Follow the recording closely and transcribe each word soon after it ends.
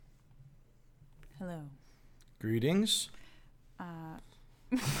Hello. Greetings.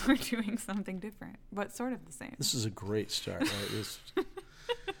 We're doing something different, but sort of the same. This is a great start. Right?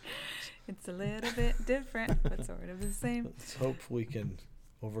 It's a little bit different, but sort of the same. Let's hope we can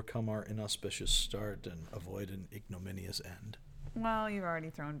overcome our inauspicious start and avoid an ignominious end. Well, you've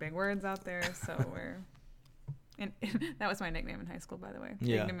already thrown big words out there, so we're... And that was my nickname in high school, by the way.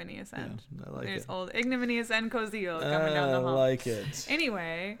 Yeah. Ignominious end. Yeah, I like There's it. old ignominious end Cozio coming down the hall. I like it.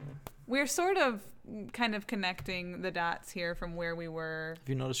 Anyway, we're sort of kind of connecting the dots here from where we were. Have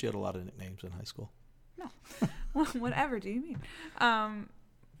you noticed you had a lot of nicknames in high school? No. Well, whatever do you mean?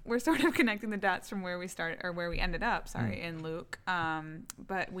 We're sort of connecting the dots from where we started, or where we ended up, in Luke.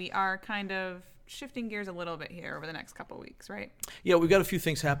 But we are kind of shifting gears a little bit here over the next couple of weeks, right? Yeah, we've got a few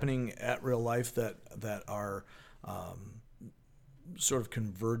things happening at Real Life that are sort of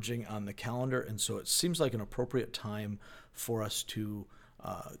converging on the calendar, and so it seems like an appropriate time for us to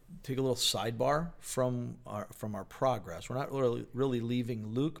take a little sidebar from our progress. We're not really leaving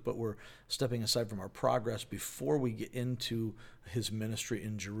Luke, but we're stepping aside from our progress before we get into his ministry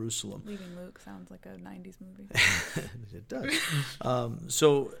in Jerusalem. Leaving Luke sounds like a 90s movie. It does.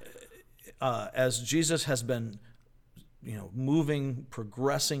 So as Jesus has been moving,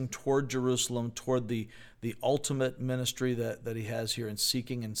 progressing toward Jerusalem, toward the ultimate ministry that he has here in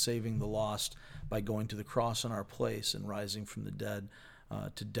seeking and saving the lost by going to the cross in our place and rising from the dead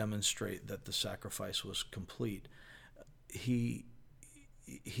to demonstrate that the sacrifice was complete. He's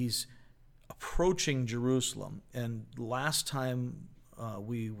approaching Jerusalem, and last time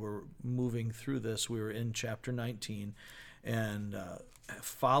we were moving through this, we were in chapter 19, and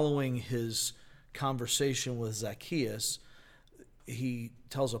following his conversation with Zacchaeus, he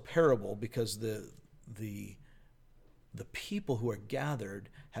tells a parable because the people who are gathered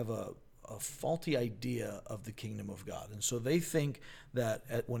have a faulty idea of the kingdom of God. And so they think that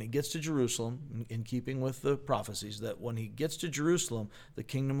when he gets to Jerusalem, in keeping with the prophecies, that when he gets to Jerusalem, the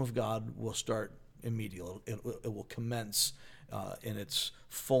kingdom of God will start immediately. It will commence in its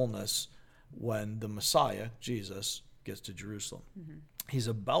fullness when the Messiah, Jesus, gets to Jerusalem. Mm-hmm. He's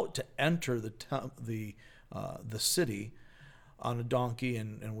about to enter the city on a donkey,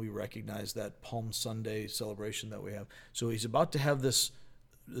 and we recognize that Palm Sunday celebration that we have. So he's about to have this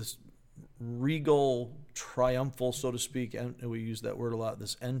regal, triumphal, so to speak, and we use that word a lot,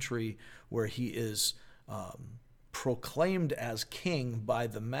 this entry where he is proclaimed as king by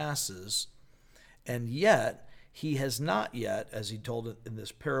the masses, and yet he has not yet, as he told it in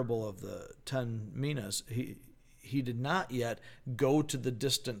this parable of the 10 minas, he did not yet go to the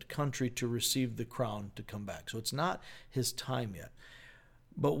distant country to receive the crown to come back. So it's not his time yet.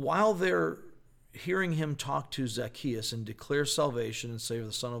 But while they're hearing him talk to Zacchaeus and declare salvation and say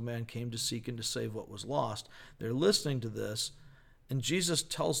the Son of Man came to seek and to save what was lost, they're listening to this, and Jesus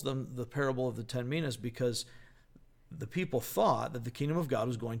tells them the parable of the 10 minas because the people thought that the kingdom of God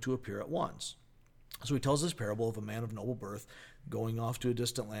was going to appear at once. So he tells this parable of a man of noble birth going off to a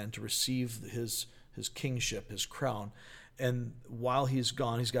distant land to receive his kingship, his crown. And while he's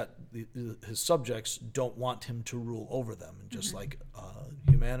gone, he's got his subjects don't want him to rule over them. And just like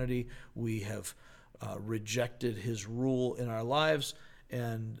humanity, we have rejected his rule in our lives,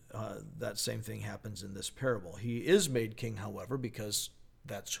 and that same thing happens in this parable. He is made king, however, because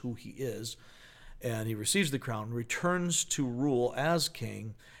that's who he is, and he receives the crown, returns to rule as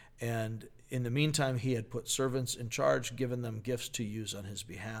king, and in the meantime, he had put servants in charge, given them gifts to use on his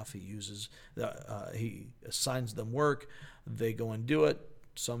behalf. He assigns them work. They go and do it.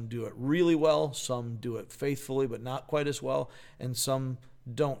 Some do it really well. Some do it faithfully, but not quite as well. And some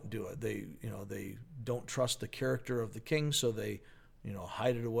don't do it. They don't trust the character of the king, so they,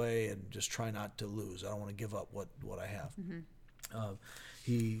 hide it away and just try not to lose. I don't want to give up what I have. Mm-hmm.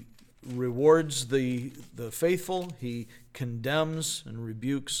 He rewards the faithful. He condemns and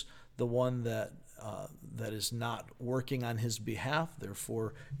rebukes the one that is not working on his behalf.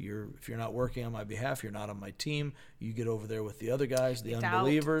 Therefore, if you're not working on my behalf, you're not on my team. You get over there with the other guys, the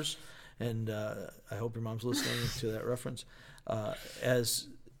unbelievers. And I hope your mom's listening to that reference. As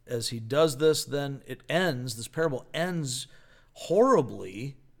he does this, then this parable ends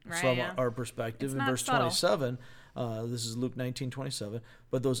horribly from our perspective. In verse 27, this is Luke 19:27.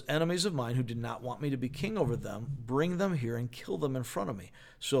 But those enemies of mine who did not want me to be king over them, bring them here and kill them in front of me.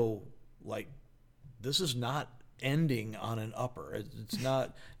 So, this is not ending on an upper. It's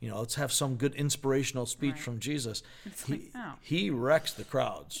not, let's have some good inspirational speech from Jesus. He wrecks the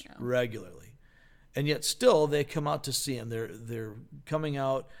crowds regularly. And yet still they come out to see him. They're coming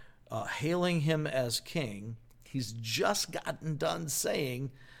out hailing him as king. He's just gotten done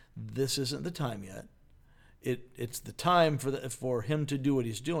saying, this isn't the time yet. It's the time for him to do what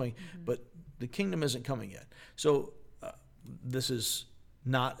he's doing, but The kingdom isn't coming yet. So this is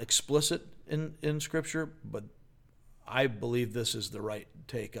not explicit in Scripture, but I believe this is the right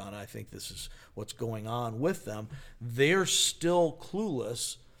take on it. I think this is what's going on with them. They're still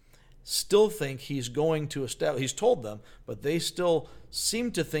clueless, still think he's going to establish, he's told them, but they still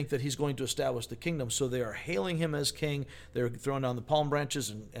seem to think that he's going to establish the kingdom. So they are hailing him as king. They're throwing down the palm branches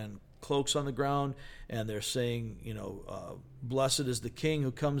and cloaks on the ground, and they're saying, blessed is the king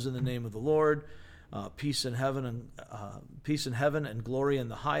who comes in the name of the Lord. Peace in heaven and glory in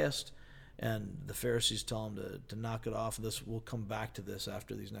the highest. And the Pharisees tell him to knock it off. We'll come back to this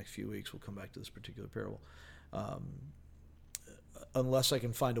after these next few weeks. We'll come back to this particular parable, unless I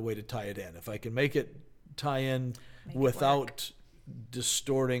can find a way to tie it in. If I can make it tie in without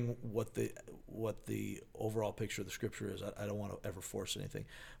distorting what the overall picture of the Scripture is, I don't want to ever force anything.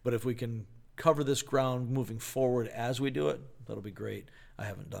 But if we can cover this ground moving forward as we do it, that'll be great. I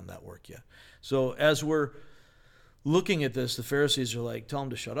haven't done that work yet. So as we're looking at this, the Pharisees are like, tell them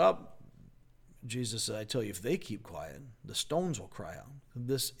to shut up. Jesus said, I tell you, if they keep quiet, the stones will cry out.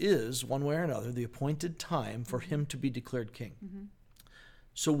 This is, one way or another, the appointed time for him to be declared king. Mm-hmm.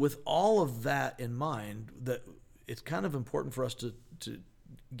 So with all of that in mind, that it's kind of important for us to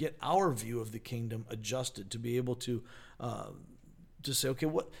get our view of the kingdom adjusted, to be able to say, okay,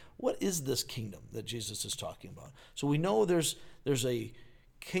 what is this kingdom that Jesus is talking about? So we know there's a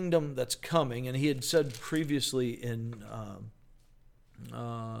kingdom that's coming, and he had said previously in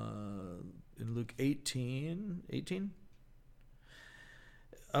Luke 18,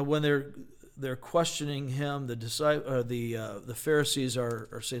 when they're questioning him, the Pharisees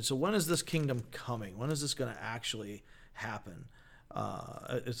are saying, so when is this kingdom coming? When is this going to actually happen?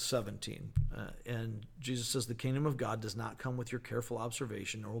 It's 17. And Jesus says, the kingdom of God does not come with your careful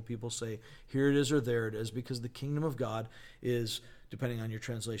observation, nor will people say, here it is or there it is, because the kingdom of God is, depending on your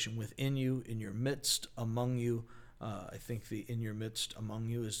translation, within you, in your midst, among you. I think the in your midst, among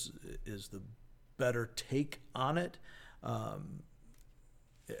you is the better take on it,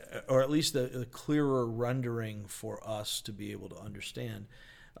 or at least the clearer rendering for us to be able to understand.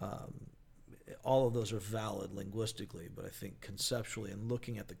 All of those are valid linguistically, but I think conceptually and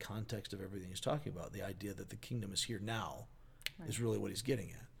looking at the context of everything he's talking about, the idea that the kingdom is here now is really what he's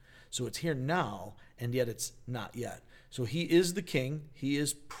getting at. So it's here now, and yet it's not yet. So he is the king, he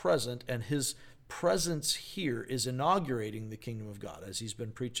is present, and his presence here is inaugurating the kingdom of God. As he's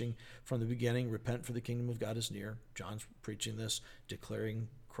been preaching from the beginning, repent for the kingdom of God is near. John's preaching this, declaring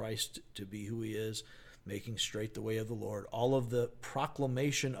Christ to be who he is, making straight the way of the Lord. All of the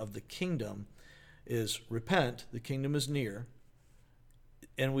proclamation of the kingdom is repent, the kingdom is near.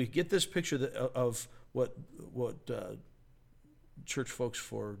 And we get this picture of what church folks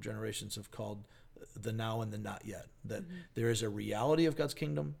for generations have called the now and the not yet. That there is a reality of God's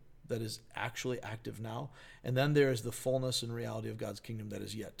kingdom that is actually active now, and then there is the fullness and reality of God's kingdom that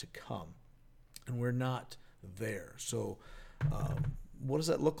is yet to come. And we're not there. So what does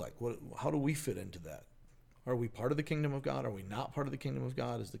that look like? How do we fit into that? Are we part of the kingdom of God? Are we not part of the kingdom of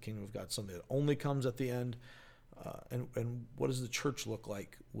God? Is the kingdom of God something that only comes at the end? And what does the church look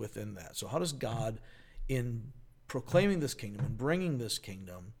like within that? So how does God, in proclaiming this kingdom and bringing this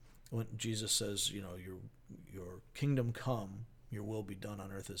kingdom, when Jesus says, your kingdom come, your will be done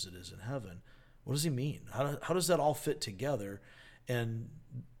on earth as it is in heaven, what does he mean? How does that all fit together? And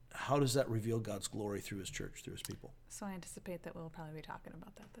how does that reveal God's glory through his church, through his people? So I anticipate that we'll probably be talking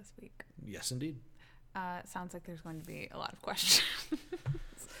about that this week. Yes, indeed. It sounds like there's going to be a lot of questions.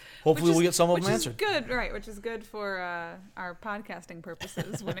 Hopefully we'll get some of them answered. Which is good, right, which is good for our podcasting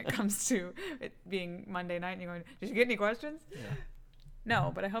purposes when it comes to it being Monday night and you're going, did you get any questions? Yeah.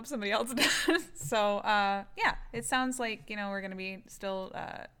 No, but I hope somebody else does. So, it sounds like, we're going to be still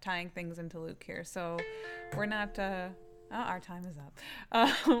tying things into Luke here. So we're not, our time is up.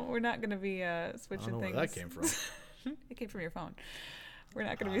 We're not going to be switching things. I don't know where that came from. It came from your phone. We're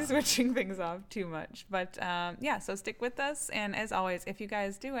not going to be switching things off too much. But, so stick with us. And as always, if you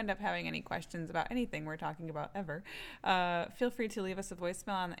guys do end up having any questions about anything we're talking about ever, feel free to leave us a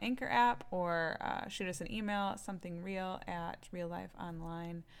voicemail on the Anchor app or shoot us an email,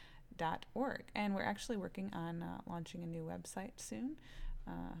 somethingreal@reallifeonline.org. And we're actually working on launching a new website soon,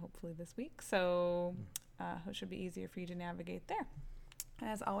 hopefully this week. So it should be easier for you to navigate there.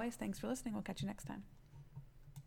 As always, thanks for listening. We'll catch you next time.